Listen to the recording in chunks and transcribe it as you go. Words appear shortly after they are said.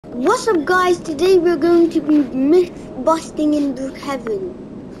What's up guys, today we're going to be myth busting in Brookhaven.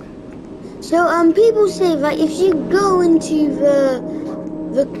 So people say that if you go into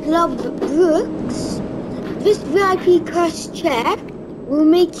the club Brooks, this VIP cursed chair will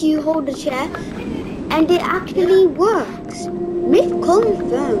make you hold the chair, and it actually works. Myth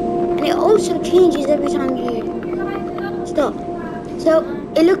confirmed. And it also changes every time you stop. So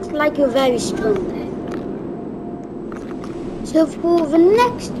it looks like you're very strong. So for the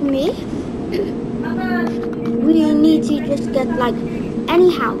next myth, we need to just get like any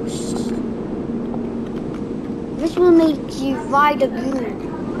house. This will make you ride a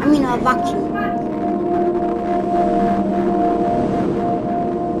broom. I mean a vacuum.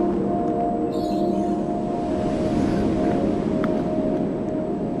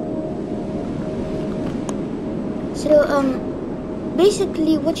 So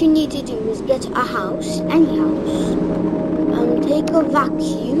basically what you need to do is get a house, any house. Take a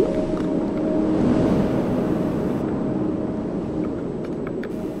vacuum.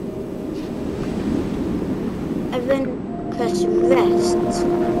 And then press rest.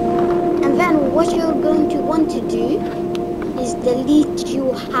 And then what you're going to want to do is delete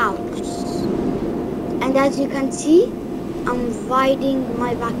your house. And as you can see, I'm riding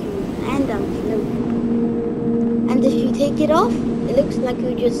my vacuum and I'm floating. And if you take it off, it looks like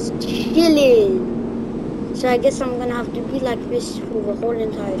you're just chilling. So I guess I'm gonna have to be like this for the whole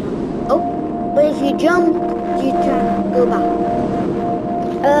entire time. Oh, but if you jump, you can go back.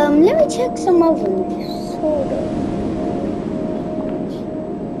 Let me check some of them. Hold on.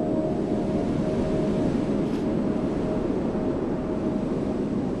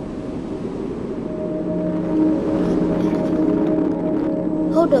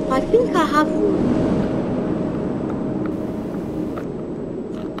 Hold up, I think I have one.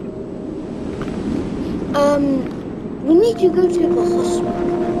 We need to go to the hospital.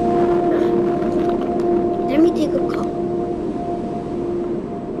 Let me take a car.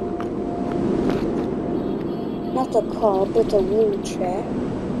 Not a car, but a wheelchair.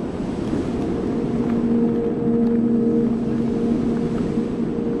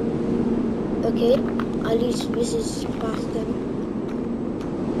 Okay, at least this is faster.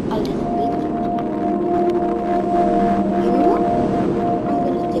 A little bit. You know what? I'm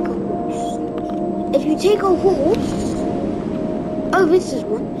gonna take a horse. If you take a horse, oh, this is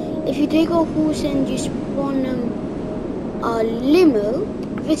one. If you take a horse and you spawn a limo,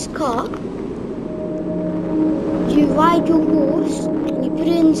 this car, you ride your horse and you put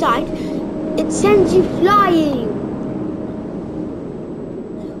it inside, it sends you flying.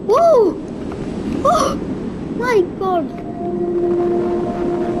 Whoa! Oh my god!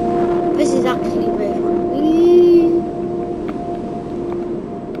 This is actually very fun.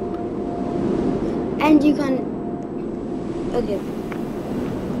 And you can, okay.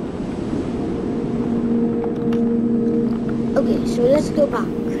 Okay, so let's go back.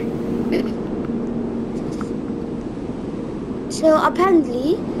 So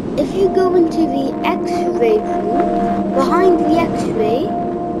apparently, if you go into the X-ray room, behind the X-ray,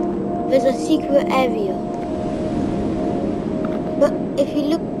 there's a secret area. But if you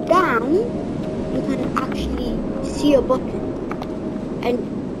look down, you can actually see a button. And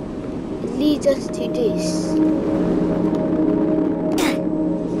it leads us to this.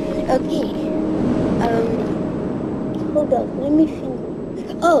 Okay. Hold up, let me think.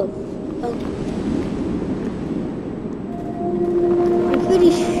 Oh, I'm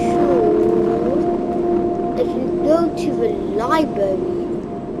pretty sure if you go to the library,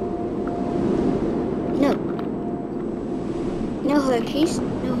 no Hershey's,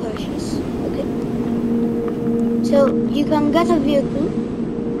 okay. So you can get a vehicle,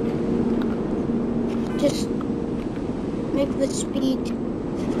 just make the speed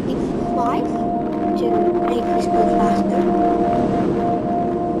 55 to make this go faster.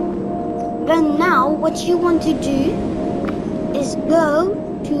 Then now what you want to do is go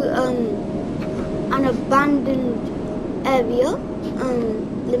to an abandoned area.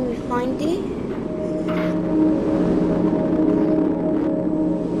 Let me find it.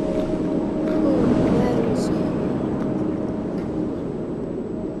 Where is it?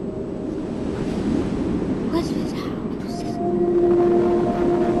 Where's this house?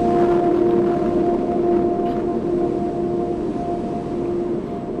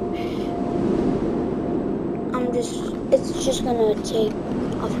 It's just gonna take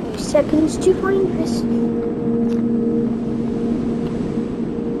a few seconds to find this.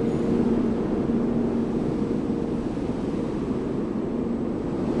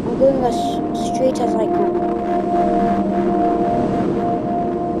 I'm going as straight as I can.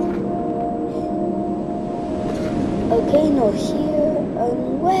 Okay, no here.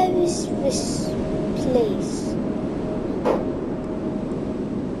 Where is this place?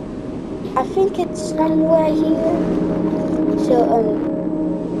 I think it's somewhere here. So,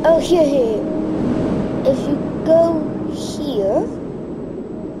 oh, here. If you go here,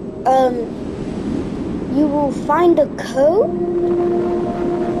 you will find a code,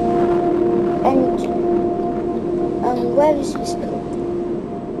 and, where is this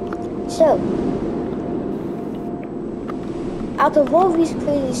code? So, out of all these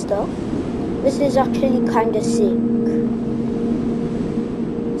crazy stuff, this is actually kind of sick.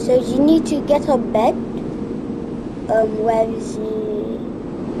 So you need to get a bed. Where is it?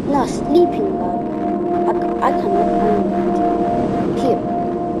 No, sleeping bag. I cannot find it. Here.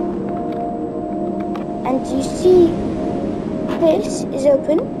 And you see, this is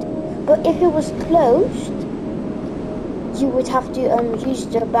open, but if it was closed, you would have to use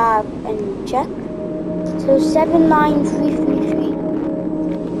the bag and check. So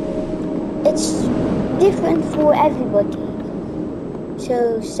 79333. It's different for everybody.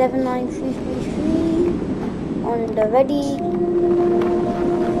 So 79333 on the ready.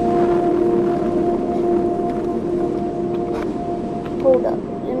 Hold up,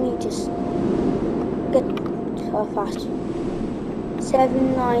 let me just get fast.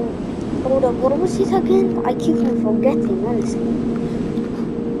 79. Hold up, what was it again? I keep on forgetting, honestly.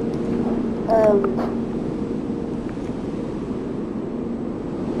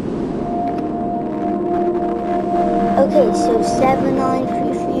 Okay, so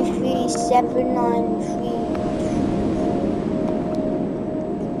 79333,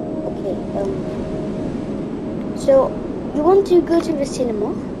 793. Okay, so you want to go to the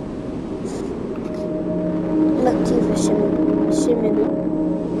cinema? Look to the cinema.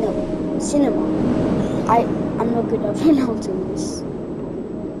 No, cinema. I'm not good at pronouncing this.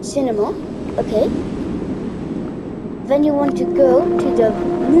 Cinema, okay. Then you want to go to the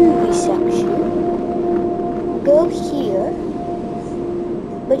movie section. Go here,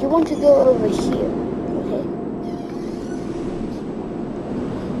 but you want to go over here, okay?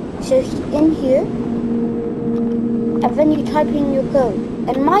 So in here, and then you type in your code,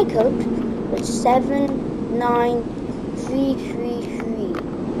 and my code was 79333.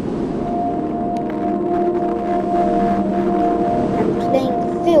 I'm playing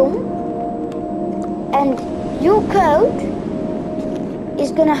film, and your code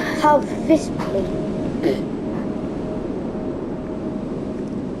is gonna have this play.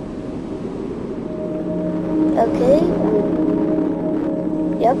 Okay,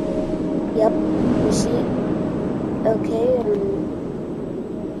 yep, you see, okay,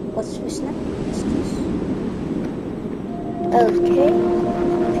 what's this now? Okay,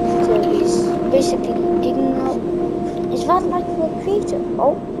 so he's basically digging up, is that like for a creator?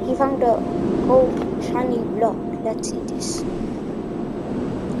 Oh, he found a gold shiny block, let's see this.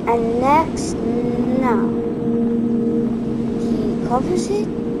 And next, now, he covers it,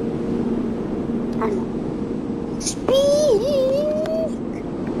 and speak,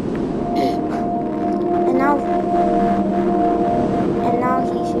 and now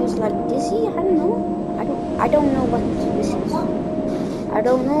he feels like dizzy. I don't know what this is. I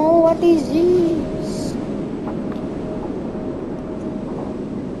don't know what this is.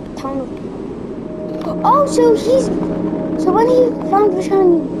 Oh, so when he found the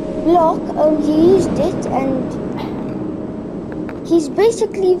shiny block, he used it, and he's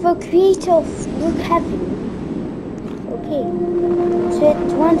basically the creator of Brookhaven. Okay, so it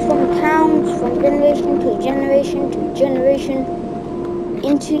went from towns, from generation to generation to generation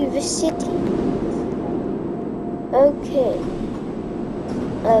into the city. Okay.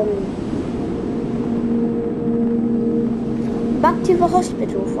 Back to the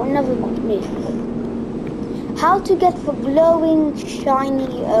hospital for another mission. How to get the glowing,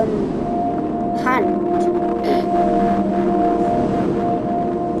 shiny hand.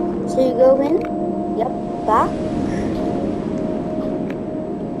 So you go in, yep, back.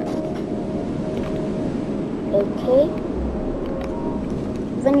 Okay.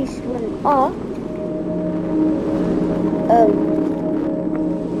 Then you swim up.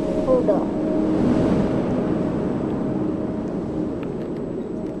 Hold on.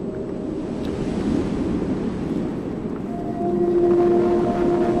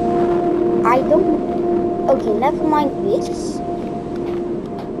 I don't. Okay, never mind this.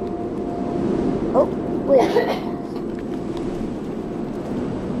 Oh, wait.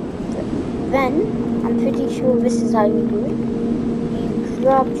 Then, I'm pretty sure this is how you do it. You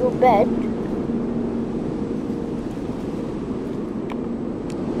grab your bed.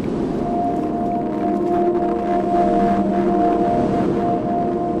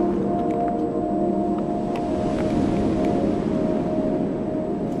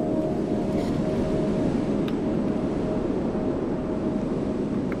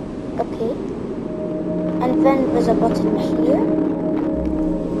 Okay. And then there's a button here.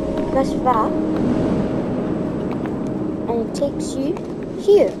 Press that. And it takes you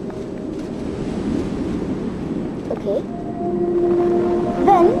here. Okay.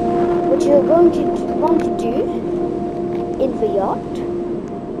 Then, what you're going to want to do in the yacht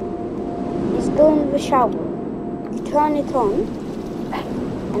is go in the shower. You turn it on,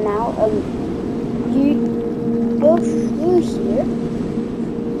 and now you go through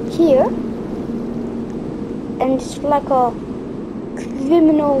here, and it's like a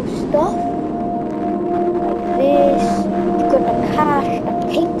criminal stuff, like this. You got the cash, the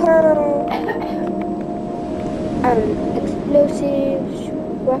paper, explosives,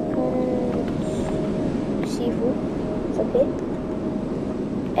 weapons, seafood. Okay,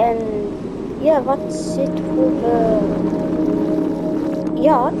 and yeah, that's it for the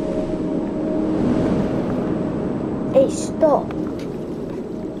yacht. Hey, stop!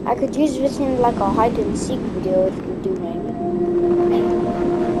 I could use this in like a hide and seek video if you're doing.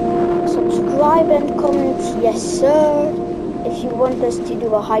 Subscribe and comment yes sir if you want us to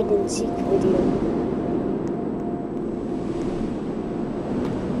do a hide and seek video.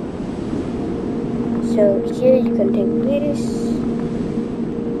 So here you can take this.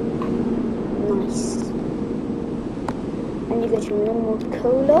 Nice. And you get your normal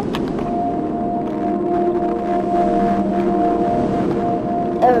cola.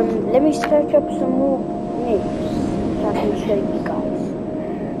 Let me search up some more names so I can show you guys.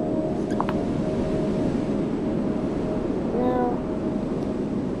 Now,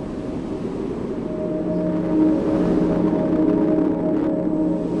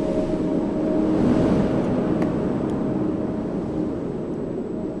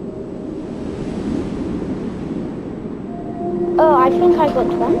 oh, I think I got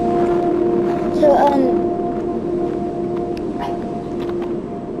one. So,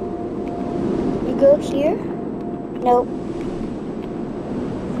 go here. No.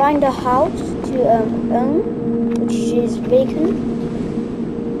 Find a house to own, which is vacant.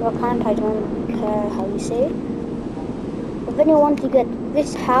 Vacant, I don't care how you say it. But then you want to get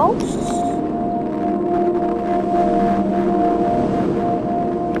this house.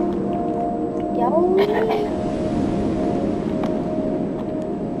 Yeah.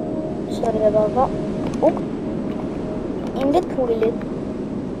 Sorry about that. Oh. In the toilet.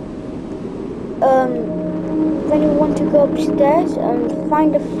 Then you want to go upstairs and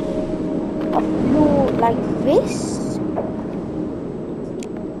find a floor like this.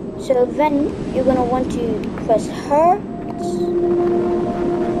 So then you're gonna want to press her.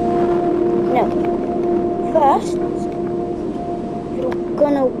 No. First, you're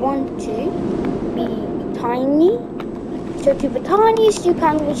gonna want to be tiny. So to the tiniest you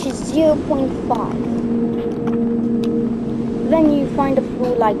can, which is 0.5. Then you find a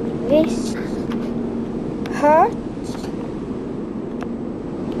floor like this. Hurt.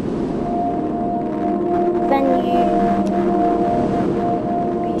 Then you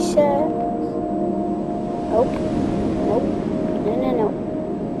reset. Nope. Nope. No.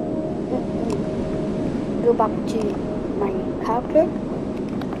 Go back to my character.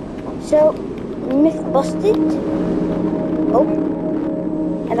 So, myth busted. Oh.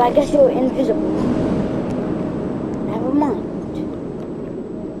 And I guess you're invisible. Never mind.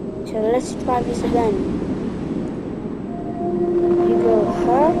 So let's try this again.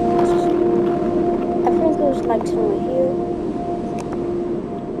 Hurt. I think it was like somewhere here.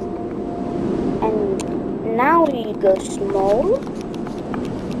 And now you go small.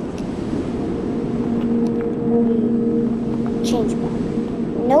 Change back.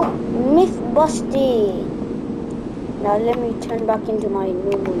 Nope, myth busted. Now let me turn back into my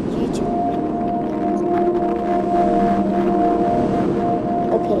normal YouTube.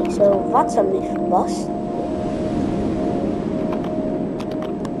 Okay, so that's a myth bust.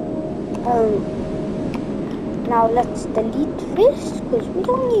 Now let's delete this because we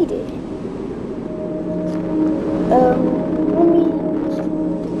don't need it.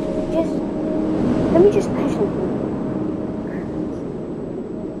 Let me just do something.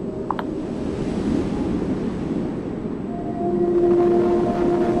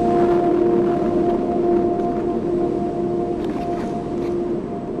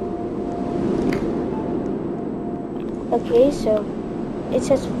 Okay, so it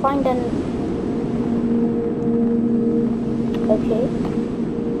says find an. Okay,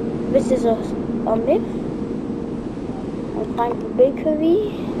 this is a myth. And find the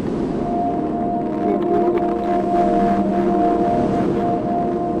bakery. Never mind.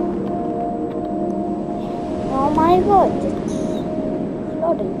 Oh my god, it's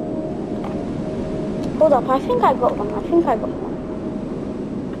flooding. Hold up, I think I got one.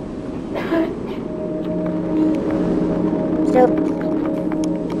 So,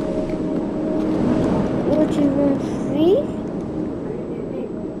 go to room 3.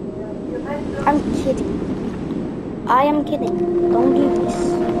 I'm kidding. I am kidding. Don't do this.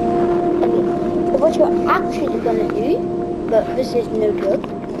 Okay. So what you're actually gonna do, but this is no joke.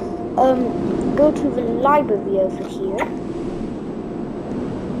 Go to the library over here.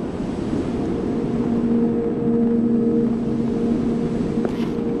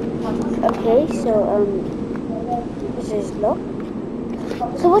 Okay, so this is locked.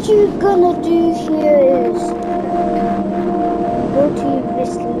 So what you're gonna do here is go to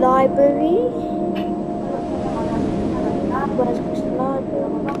this library. Where's this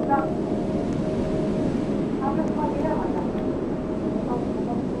library?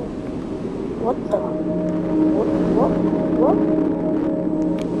 What the? What?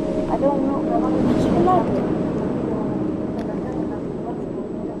 I don't know. What's the library?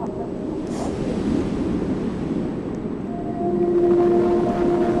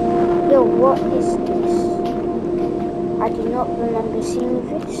 Yo, what is this? I do not remember seeing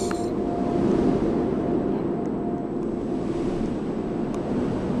this.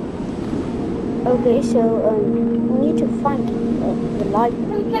 Okay, so we need to find the library.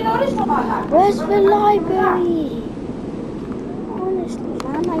 Where's the library? Honestly,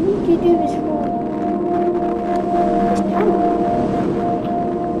 man, I need to do this for this channel.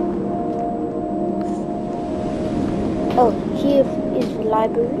 Oh, here is the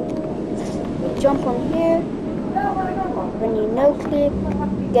library. You jump on here. When you no click,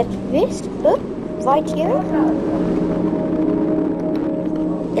 get this book right here.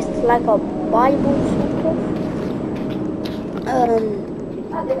 It's like a Bible sort of.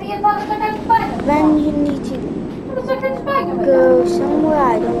 Then you need to go somewhere,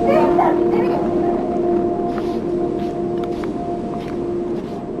 I don't know.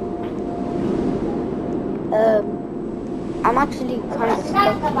 I'm actually kind of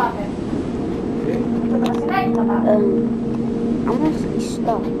stuck. I'm actually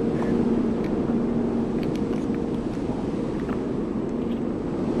stuck.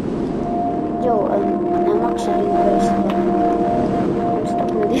 Yo, I'm actually very stuck. I'm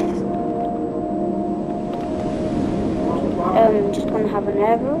stuck with this. Just gonna have an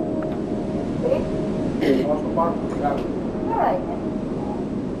error.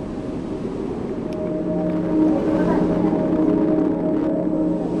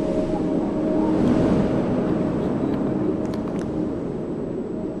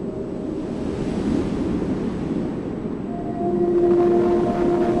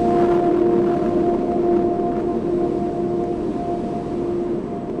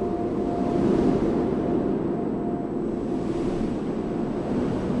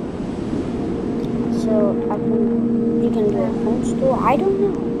 So you can do a phone store. I don't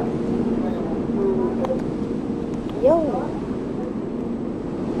know. Yo,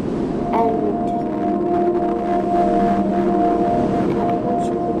 and I wish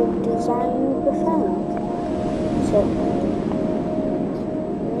you could have designed the phone. So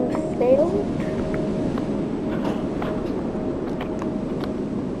you failed.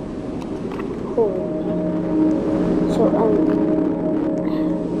 Cool. So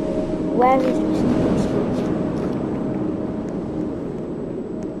where is this place?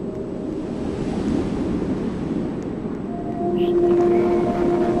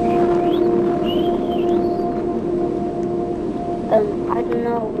 I don't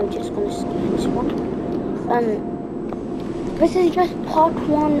know, we're just gonna skip this one. This is just part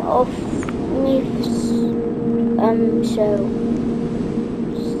 1 of myths. So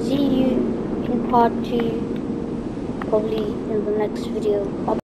see you in part 2, probably in the next video.